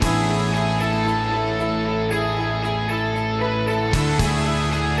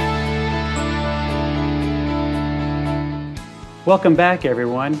Welcome back,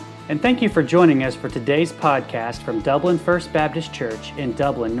 everyone, and thank you for joining us for today's podcast from Dublin First Baptist Church in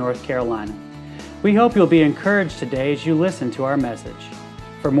Dublin, North Carolina. We hope you'll be encouraged today as you listen to our message.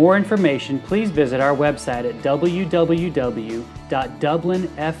 For more information, please visit our website at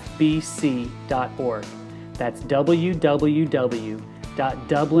www.dublinfbc.org. That's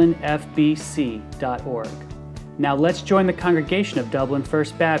www.dublinfbc.org. Now let's join the congregation of Dublin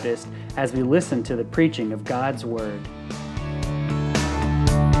First Baptist as we listen to the preaching of God's Word.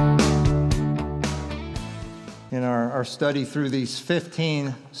 In our study through these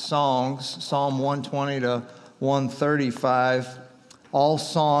 15 songs, Psalm 120 to 135, all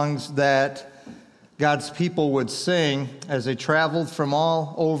songs that God's people would sing as they traveled from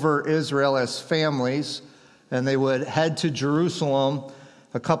all over Israel as families, and they would head to Jerusalem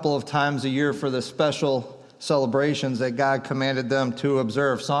a couple of times a year for the special celebrations that God commanded them to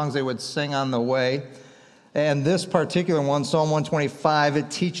observe, songs they would sing on the way. And this particular one, Psalm 125, it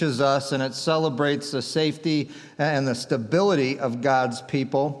teaches us and it celebrates the safety and the stability of God's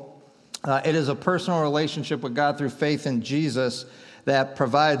people. It is a personal relationship with God through faith in Jesus that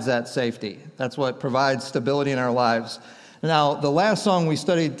provides that safety. That's what provides stability in our lives. Now, the last song we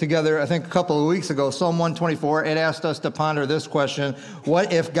studied together, I think a couple of weeks ago, Psalm 124, it asked us to ponder this question: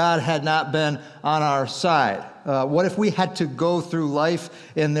 what if God had not been on our side? What if we had to go through life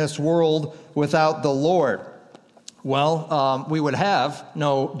in this world without the Lord? Well, we would have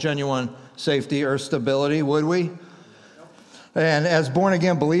no genuine safety or stability, would we? And as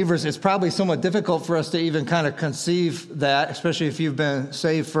born-again believers, it's probably somewhat difficult for us to even kind of conceive that, especially if you've been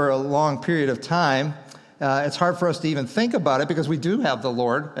saved for a long period of time. It's hard for us to even think about it because we do have the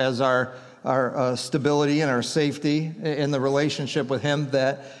Lord as our stability and our safety in the relationship with Him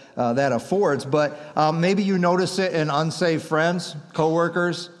that affords. But maybe you notice it in unsaved friends,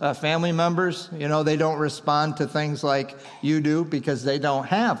 coworkers, family members. You know, they don't respond to things like you do because they don't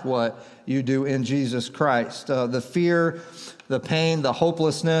have what you do in Jesus Christ. The fear, the pain, the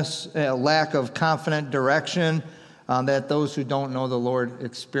hopelessness, lack of confident direction that those who don't know the Lord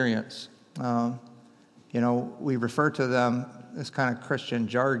experience. We refer to them, this kind of Christian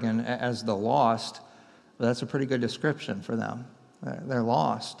jargon, as the lost. But that's a pretty good description for them. They're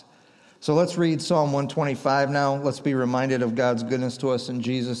lost. So let's read Psalm 125 now. Let's be reminded of God's goodness to us. And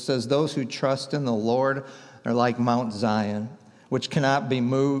Jesus says, "Those who trust in the Lord are like Mount Zion, which cannot be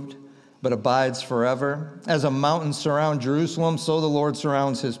moved, but abides forever. As a mountain surrounds Jerusalem, so the Lord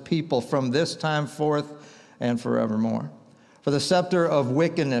surrounds His people from this time forth and forevermore. For the scepter of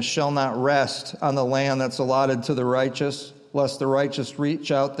wickedness shall not rest on the land that's allotted to the righteous, lest the righteous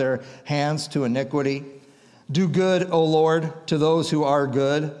reach out their hands to iniquity. Do good, O Lord, to those who are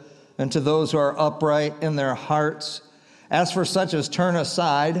good, and to those who are upright in their hearts. As for such as turn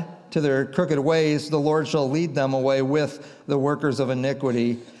aside to their crooked ways, the Lord shall lead them away with the workers of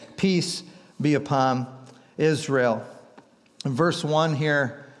iniquity. Peace be upon Israel." And verse 1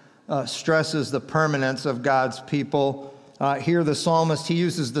 here stresses the permanence of God's people. Here the psalmist, he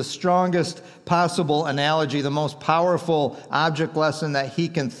uses the strongest possible analogy, the most powerful object lesson that he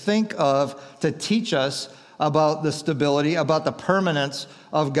can think of to teach us about the stability, about the permanence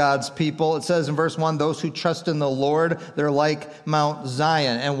of God's people. It says in verse 1, "Those who trust in the Lord, they're like Mount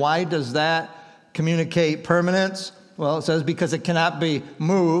Zion." And why does that communicate permanence? Well, it says because it cannot be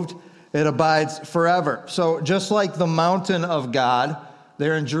moved, it abides forever. So just like the mountain of God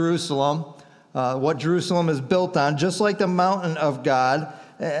there in Jerusalem, what Jerusalem is built on, just like the mountain of God,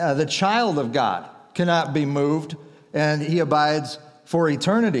 the child of God cannot be moved, and He abides for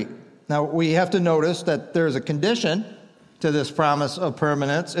eternity. Now, we have to notice that there's a condition to this promise of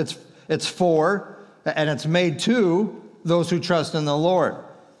permanence. It's for, and it's made to, those who trust in the Lord.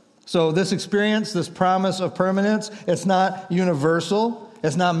 So this experience, this promise of permanence, it's not universal.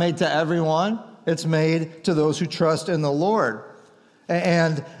 It's not made to everyone. It's made to those who trust in the Lord.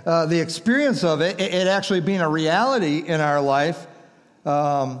 And the experience of it actually being a reality in our life,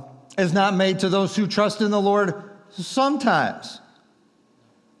 is not made to those who trust in the Lord sometimes.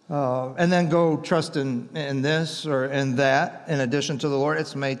 And then go trust in this or in that in addition to the Lord.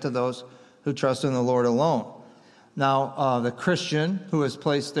 It's made to those who trust in the Lord alone. Now, the Christian who has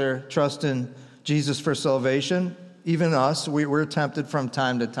placed their trust in Jesus for salvation, even us, we're tempted from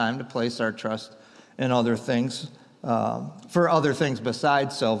time to time to place our trust in other things, for other things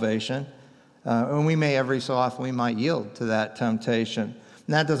besides salvation. And we may, every so often, we might yield to that temptation.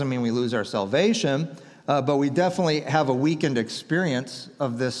 And that doesn't mean we lose our salvation, but we definitely have a weakened experience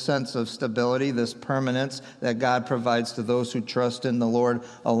of this sense of stability, this permanence that God provides to those who trust in the Lord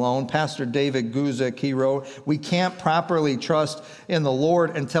alone. Pastor David Guzik, he wrote, "We can't properly trust in the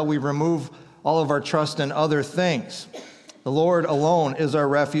Lord until we remove all of our trust in other things. The Lord alone is our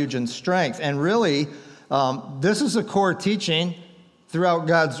refuge and strength. And really, this is a core teaching throughout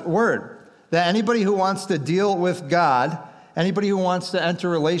God's word, that anybody who wants to deal with God, anybody who wants to enter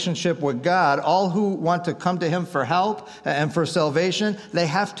a relationship with God, all who want to come to him for help and for salvation, they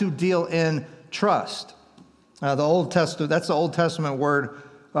have to deal in trust. That's the Old Testament word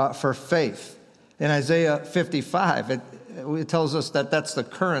for faith. In Isaiah 55, it tells us that that's the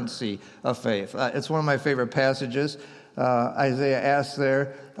currency of faith. It's one of my favorite passages. Isaiah asks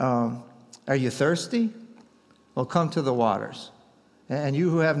there, are you thirsty? Well, come to the waters. And you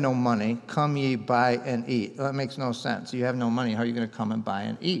who have no money, come ye buy and eat. Well, that makes no sense. You have no money. How are you going to come and buy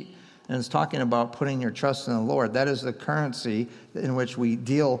and eat? And it's talking about putting your trust in the Lord. That is the currency in which we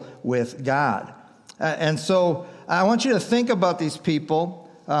deal with God. And so I want you to think about these people.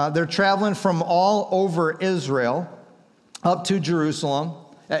 They're traveling from all over Israel up to Jerusalem.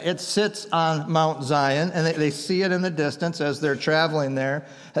 It sits on Mount Zion, and they see it in the distance as they're traveling there.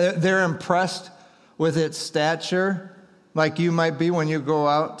 They're impressed with its stature, like you might be when you go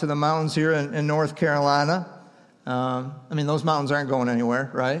out to the mountains here in North Carolina. Those mountains aren't going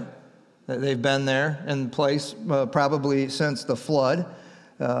anywhere, right? They've been there in place probably since the flood.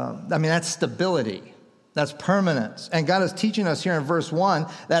 That's stability. That's permanence. And God is teaching us here in verse 1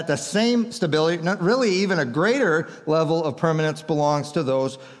 that the same stability, not really even a greater level of permanence, belongs to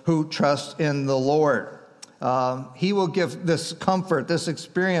those who trust in the Lord. He will give this comfort, this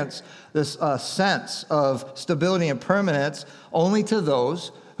experience, this sense of stability and permanence only to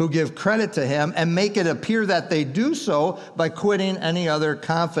those who give credit to him and make it appear that they do so by quitting any other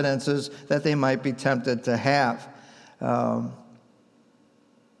confidences that they might be tempted to have.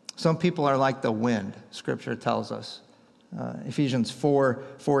 Some people are like the wind, Scripture tells us. Ephesians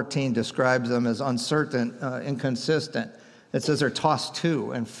 4:14 describes them as uncertain, inconsistent. It says they're tossed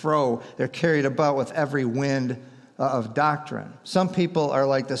to and fro. They're carried about with every wind of doctrine. Some people are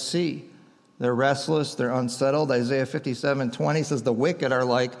like the sea. They're restless, they're unsettled. Isaiah 57:20 says the wicked are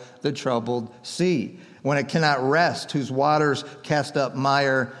like the troubled sea, when it cannot rest, whose waters cast up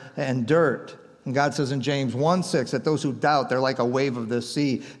mire and dirt. And God says in James 1:6 that those who doubt, they're like a wave of the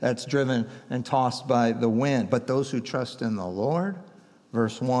sea that's driven and tossed by the wind. But those who trust in the Lord,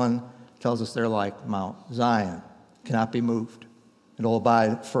 verse 1 tells us they're like Mount Zion, cannot be moved. It'll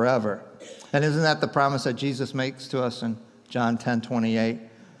abide forever. And isn't that the promise that Jesus makes to us in John 10:28?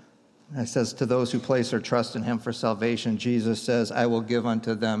 It says, to those who place their trust in him for salvation, Jesus says, I will give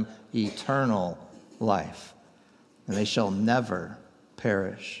unto them eternal life, and they shall never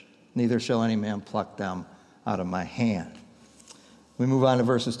perish. Neither shall any man pluck them out of my hand. We move on to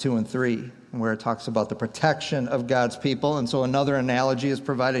verses 2 and 3, where it talks about the protection of God's people. And so another analogy is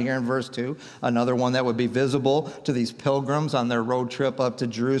provided here in verse 2, another one that would be visible to these pilgrims on their road trip up to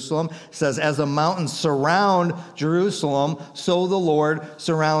Jerusalem. It says, as the mountains surround Jerusalem, so the Lord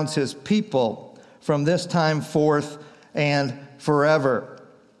surrounds his people from this time forth and forever.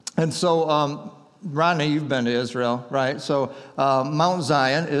 And so, Rodney, you've been to Israel, right? So Mount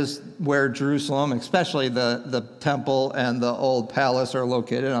Zion is where Jerusalem, especially the temple and the old palace, are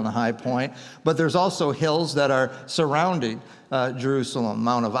located on the high point. But there's also hills that are surrounding Jerusalem.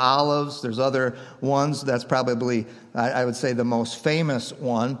 Mount of Olives, there's other ones. That's probably, I would say, the most famous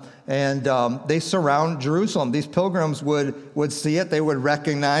one. And they surround Jerusalem. These pilgrims would see it. They would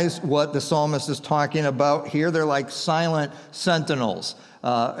recognize what the psalmist is talking about here. They're like silent sentinels.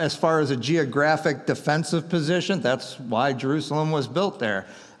 As far as a geographic defensive position, that's why Jerusalem was built there.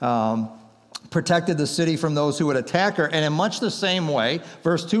 Protected the city from those who would attack her. And in much the same way,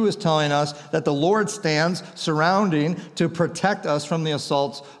 verse 2 is telling us that the Lord stands surrounding to protect us from the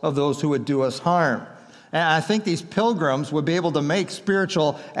assaults of those who would do us harm. And I think these pilgrims would be able to make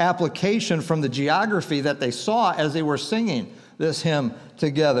spiritual application from the geography that they saw as they were singing this hymn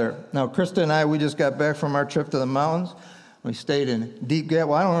together. Now, Krista and I, we just got back from our trip to the mountains. We stayed in Deep Gap.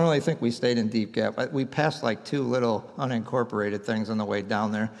 Well, I don't really think we stayed in Deep Gap. We passed like two little unincorporated things on the way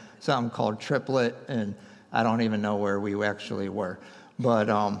down there. Something called Triplet, and I don't even know where we actually were. But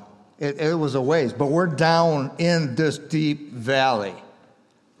it was a ways. But we're down in this deep valley.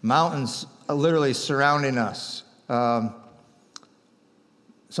 Mountains literally surrounding us. Some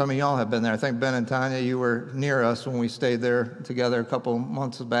of y'all have been there. I think Ben and Tanya, you were near us when we stayed there together a couple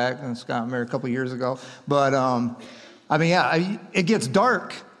months back, and Scott and Mary a couple years ago. But it gets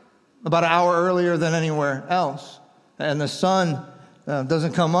dark about an hour earlier than anywhere else. And the sun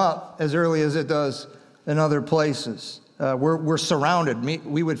doesn't come up as early as it does in other places. We're surrounded.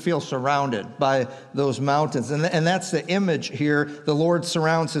 We would feel surrounded by those mountains. And that's the image here. The Lord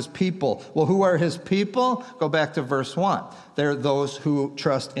surrounds his people. Well, who are his people? Go back to verse 1. They're those who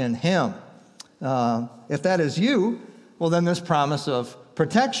trust in him. If that is you, well, then this promise of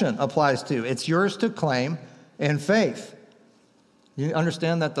protection applies to you. It's yours to claim in faith. You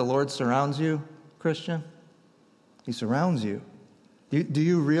understand that the Lord surrounds you, Christian? He surrounds you. Do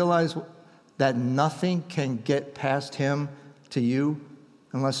you realize that nothing can get past him to you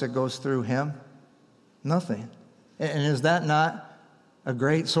unless it goes through him? Nothing. And is that not a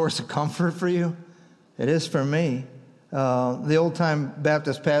great source of comfort for you? It is for me. The old-time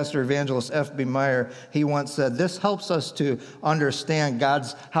Baptist pastor, evangelist F.B. Meyer, he once said, this helps us to understand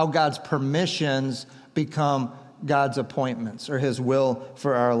how God's permissions become God's appointments or his will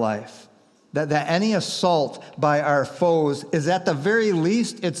for our life. That any assault by our foes is at the very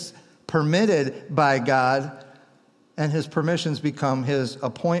least, it's permitted by God, and his permissions become his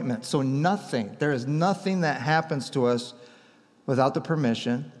appointment. So there is nothing that happens to us without the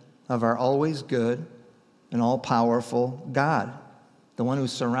permission of our always good and all-powerful God, the one who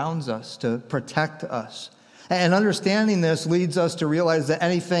surrounds us to protect us. And understanding this leads us to realize that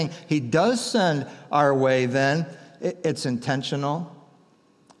anything he does send our way then, it's intentional.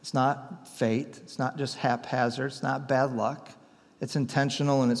 It's not fate. It's not just haphazard. It's not bad luck. It's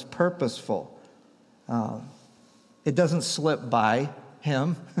intentional and it's purposeful. It doesn't slip by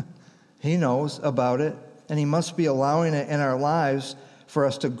him. He knows about it, and he must be allowing it in our lives for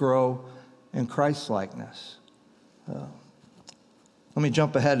us to grow in Christ-likeness. Let me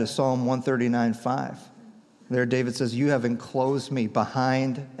jump ahead to Psalm 139:5. There David says, you have enclosed me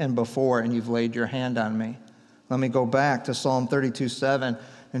behind and before, and you've laid your hand on me. Let me go back to Psalm 32:7.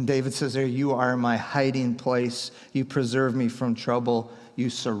 And David says there, you are my hiding place. You preserve me from trouble. You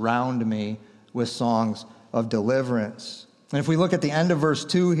surround me with songs of deliverance. And if we look at the end of verse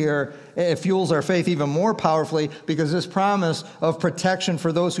 2 here, it fuels our faith even more powerfully because this promise of protection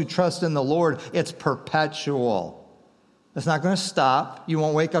for those who trust in the Lord, it's perpetual. It's not going to stop. You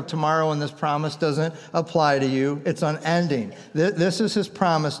won't wake up tomorrow and this promise doesn't apply to you. It's unending. This is his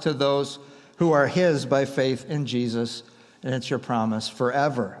promise to those who are his by faith in Jesus, and it's your promise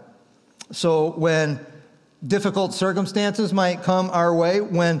forever. So when difficult circumstances might come our way,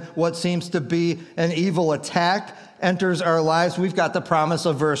 when what seems to be an evil attack enters our lives, we've got the promise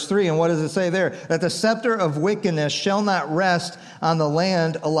of verse 3. And what does it say there? That the scepter of wickedness shall not rest on the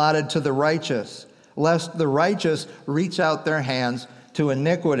land allotted to the righteous, lest the righteous reach out their hands to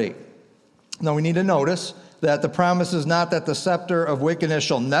iniquity. Now we need to notice that the promise is not that the scepter of wickedness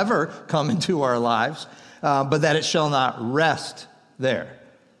shall never come into our lives, but that it shall not rest there.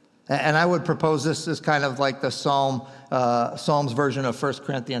 And I would propose this is kind of like the Psalms version of 1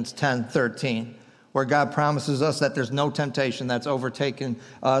 Corinthians 10:13, where God promises us that there's no temptation that's overtaken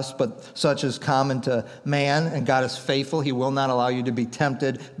us, but such is common to man, and God is faithful. He will not allow you to be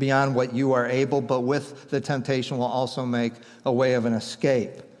tempted beyond what you are able, but with the temptation will also make a way of an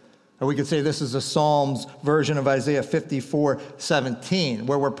escape. Or we could say this is a Psalms version of Isaiah 54:17,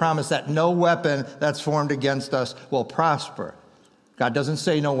 where we're promised that no weapon that's formed against us will prosper. God doesn't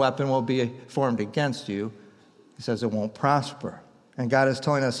say no weapon will be formed against you. He says it won't prosper. And God is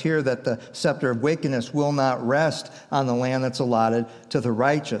telling us here that the scepter of wickedness will not rest on the land that's allotted to the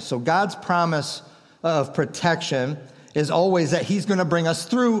righteous. So God's promise of protection is always that he's going to bring us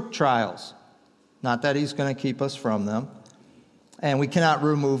through trials, not that he's going to keep us from them. And we cannot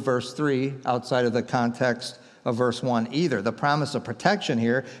remove verse 3 outside of the context of verse 1 either. The promise of protection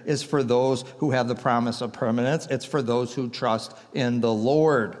here is for those who have the promise of permanence. It's for those who trust in the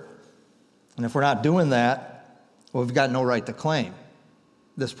Lord. And if we're not doing that, well, we've got no right to claim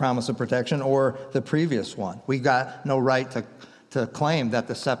this promise of protection or the previous one. We've got no right to claim that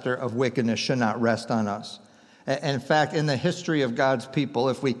the scepter of wickedness should not rest on us. And in fact, in the history of God's people,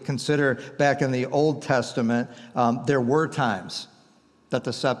 if we consider back in the Old Testament, there were times that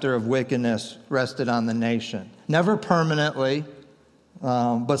the scepter of wickedness rested on the nation. Never permanently,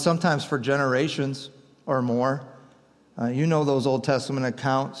 but sometimes for generations or more. You know those Old Testament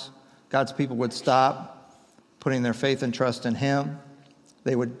accounts. God's people would stop putting their faith and trust in him.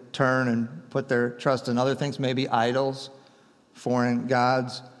 They would turn and put their trust in other things, maybe idols, foreign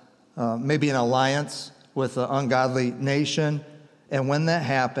gods, maybe an alliance with an ungodly nation. And when that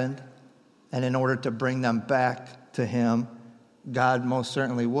happened, and in order to bring them back to him, God most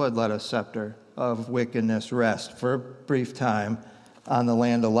certainly would let a scepter of wickedness rest for a brief time on the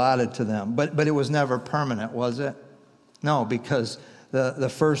land allotted to them. But it was never permanent, was it? No, because the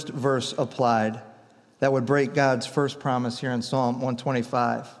first verse applied that would break God's first promise here in Psalm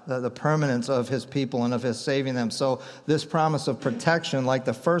 125, the permanence of his people and of his saving them. So this promise of protection, like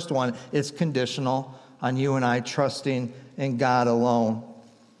the first one, is conditional on you and I trusting in God alone.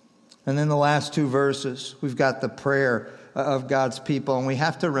 And then the last two verses, we've got the prayer of God's people. And we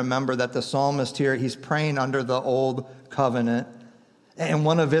have to remember that the psalmist here, he's praying under the old covenant. And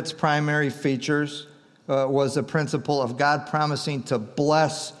one of its primary features was the principle of God promising to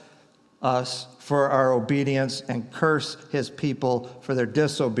bless us for our obedience and curse his people for their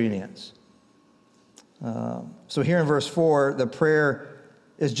disobedience. So here in verse 4, the prayer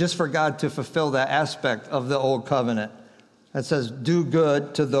is just for God to fulfill that aspect of the old covenant. It says, do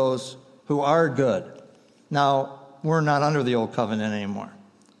good to those who are good. Now, we're not under the old covenant anymore.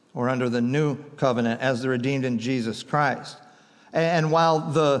 We're under the new covenant as the redeemed in Jesus Christ. And while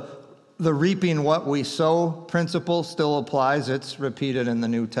the reaping what we sow principle still applies, it's repeated in the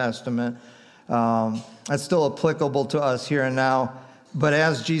New Testament. It's still applicable to us here and now. But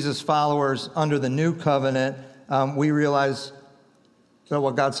as Jesus followers under the new covenant, we realize that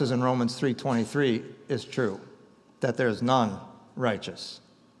what God says in Romans 3:23 is true, that there is none righteous.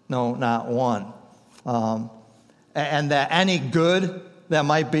 No, not one. And that any good that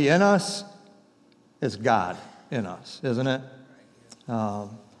might be in us is God in us, isn't it?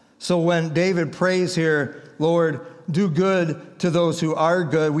 So when David prays here, Lord, do good to those who are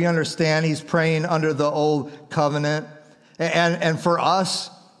good, we understand he's praying under the old covenant. And for us,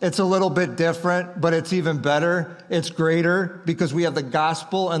 it's a little bit different, but it's even better. It's greater because we have the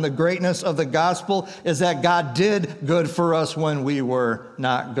gospel, and the greatness of the gospel is that God did good for us when we were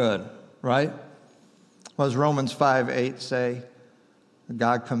not good, right? What does Romans 5:8 say?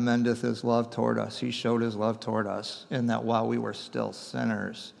 God commendeth his love toward us. He showed his love toward us in that while we were still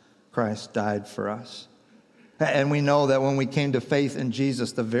sinners, Christ died for us. And we know that when we came to faith in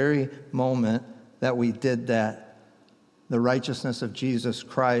Jesus, the very moment that we did that, the righteousness of Jesus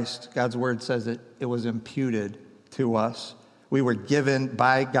Christ, God's word says that it was imputed to us. We were given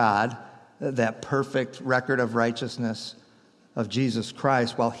by God that perfect record of righteousness of Jesus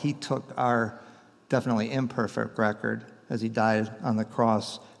Christ while he took our definitely imperfect record as he died on the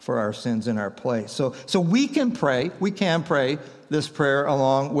cross for our sins in our place. So we can pray this prayer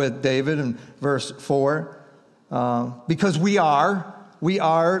along with David in verse 4 because we are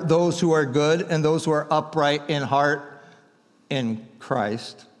those who are good and those who are upright in heart in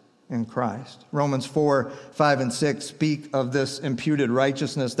Christ. Romans 4, 5, and 6 speak of this imputed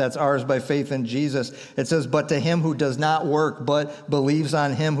righteousness that's ours by faith in Jesus. It says, but to him who does not work but believes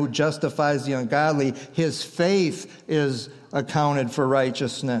on him who justifies the ungodly, his faith is accounted for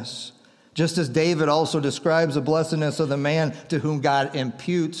righteousness. Just as David also describes the blessedness of the man to whom God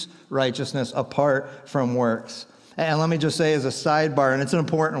imputes righteousness apart from works. And let me just say as a sidebar, and it's an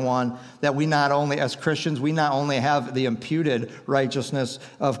important one, that we not only, as Christians, we not only have the imputed righteousness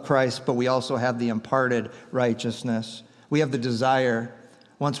of Christ, but we also have the imparted righteousness. We have the desire,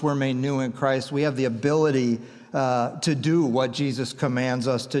 once we're made new in Christ, we have the ability to do what Jesus commands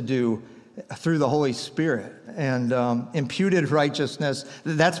us to do through the Holy Spirit. And imputed righteousness,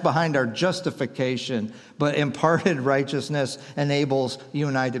 that's behind our justification, but imparted righteousness enables you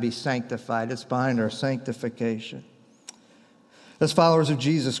and I to be sanctified. It's behind our sanctification. As followers of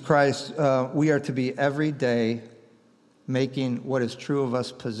Jesus Christ, we are to be every day making what is true of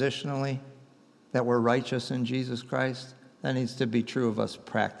us positionally, that we're righteous in Jesus Christ. That needs to be true of us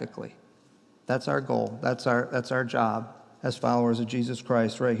practically. That's our goal. That's our job as followers of Jesus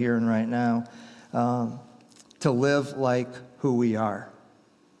Christ right here and right now. To live like who we are,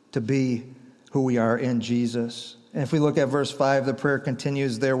 to be who we are in Jesus. And if we look at verse 5, the prayer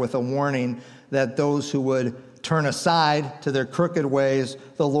continues there with a warning that those who would turn aside to their crooked ways,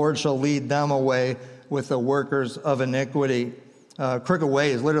 the Lord shall lead them away with the workers of iniquity. Crooked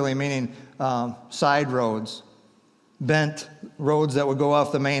ways literally meaning side roads, bent roads that would go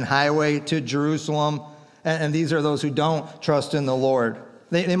off the main highway to Jerusalem. And these are those who don't trust in the Lord.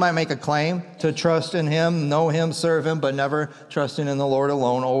 They might make a claim to trust in him, know him, serve him, but never trusting in the Lord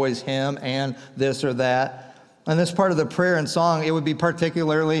alone, always him and this or that. And this part of the prayer and song, it would be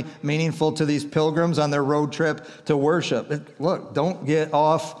particularly meaningful to these pilgrims on their road trip to worship. Look, don't get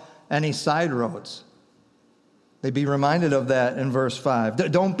off any side roads. They'd be reminded of that in verse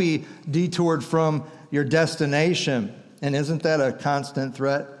 5. Don't be detoured from your destination. And isn't that a constant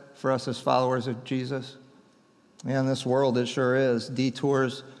threat for us as followers of Jesus? Yeah, in this world, it sure is.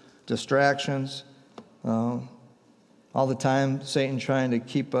 Detours, distractions. All the time, Satan trying to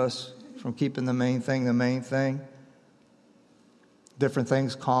keep us from keeping the main thing. Different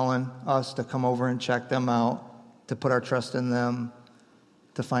things calling us to come over and check them out, to put our trust in them,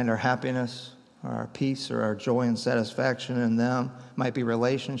 to find our happiness or our peace or our joy and satisfaction in them. Might be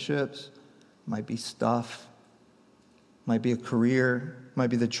relationships, might be stuff, might be a career,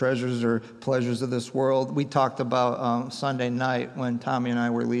 might be the treasures or pleasures of this world. We talked about Sunday night when Tommy and I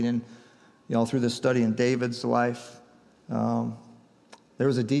were leading y'all through this study in David's life. There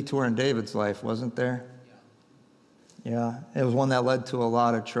was a detour in David's life, wasn't there? Yeah, it was one that led to a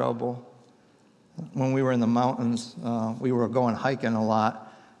lot of trouble. When we were in the mountains, we were going hiking a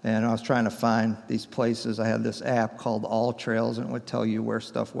lot, and I was trying to find these places. I had this app called All Trails, and it would tell you where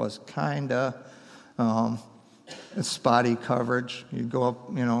stuff was kind of spotty coverage. You'd go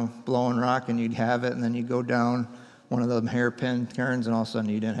up, blowing rock, and you'd have it, and then you'd go down one of the hairpin turns, and all of a sudden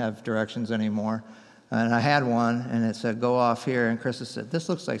you didn't have directions anymore. And I had one, and it said, go off here, and Krista said, this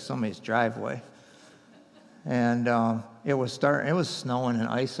looks like somebody's driveway. And it was snowing and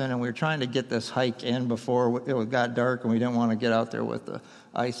icing, and we were trying to get this hike in before it got dark, and we didn't want to get out there with the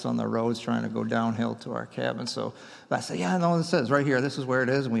ice on the roads trying to go downhill to our cabin. So I said, yeah, no, this is right here. This is where it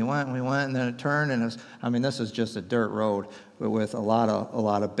is. And we went, and then it turned, and this is just a dirt road with a lot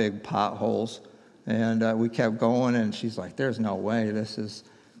of big potholes. And we kept going, and she's like, there's no way this is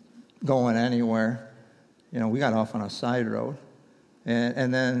going anywhere. We got off on a side road.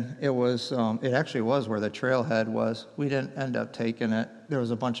 And then it actually was where the trailhead was. We didn't end up taking it. There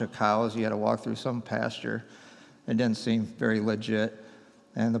was a bunch of cows. You had to walk through some pasture. It didn't seem very legit.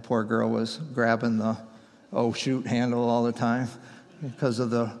 And the poor girl was grabbing the shoot handle all the time because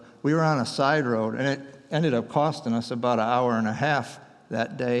we were on a side road, and it ended up costing us about an hour and a half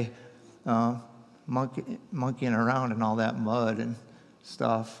that day, monkeying around in all that mud and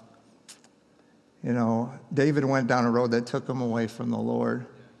stuff. David went down a road that took him away from the Lord,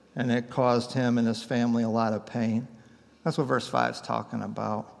 and it caused him and his family a lot of pain. That's what verse 5 is talking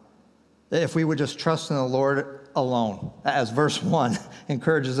about. If we would just trust in the Lord alone, as verse 1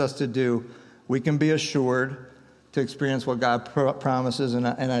 encourages us to do, we can be assured to experience what God promises in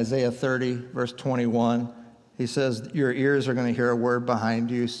Isaiah 30, verse 21. He says, your ears are going to hear a word behind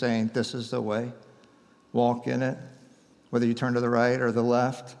you saying, this is the way, walk in it. Whether you turn to the right or the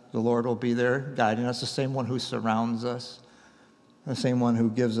left, the Lord will be there guiding us, the same one who surrounds us, the same one who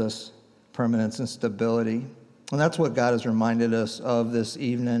gives us permanence and stability. And that's what God has reminded us of this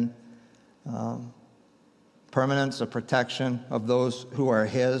evening. Permanence, a protection of those who are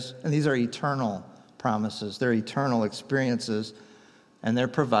His. And these are eternal promises. They're eternal experiences. And they're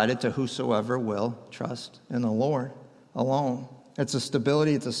provided to whosoever will trust in the Lord alone. It's a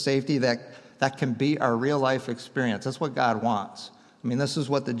stability, it's a safety that can be our real life experience. That's what God wants. This is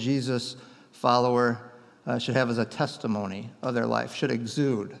what the Jesus follower should have as a testimony of their life, should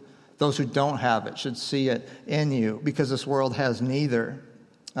exude. Those who don't have it should see it in you, because this world has neither.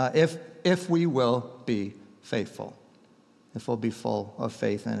 If we will be faithful, if we'll be full of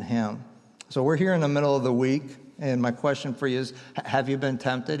faith in Him. So we're here in the middle of the week, and my question for you is, have you been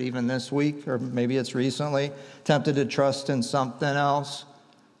tempted even this week, or maybe it's recently, tempted to trust in something else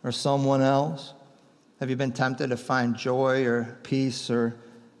or someone else? Have you been tempted to find joy or peace or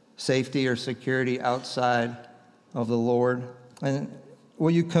safety or security outside of the Lord? And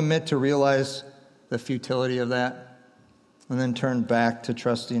will you commit to realize the futility of that and then turn back to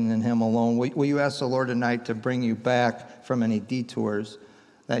trusting in Him alone? Will you ask the Lord tonight to bring you back from any detours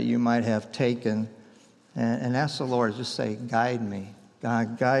that you might have taken, and ask the Lord, just say, guide me.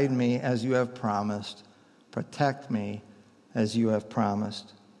 God, guide me as you have promised. Protect me as you have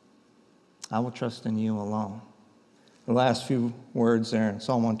promised. I will trust in you alone. The last few words there in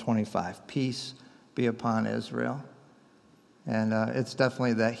Psalm 125, peace be upon Israel. And it's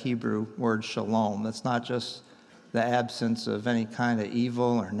definitely that Hebrew word shalom. It's not just the absence of any kind of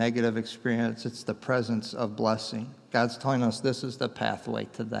evil or negative experience. It's the presence of blessing. God's telling us this is the pathway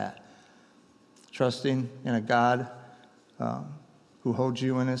to that. Trusting in a God who holds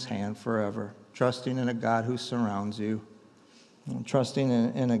you in His hand forever. Trusting in a God who surrounds you. And trusting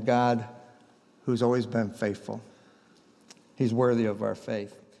in a God who's always been faithful. He's worthy of our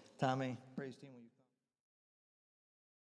faith. Tommy, praise team.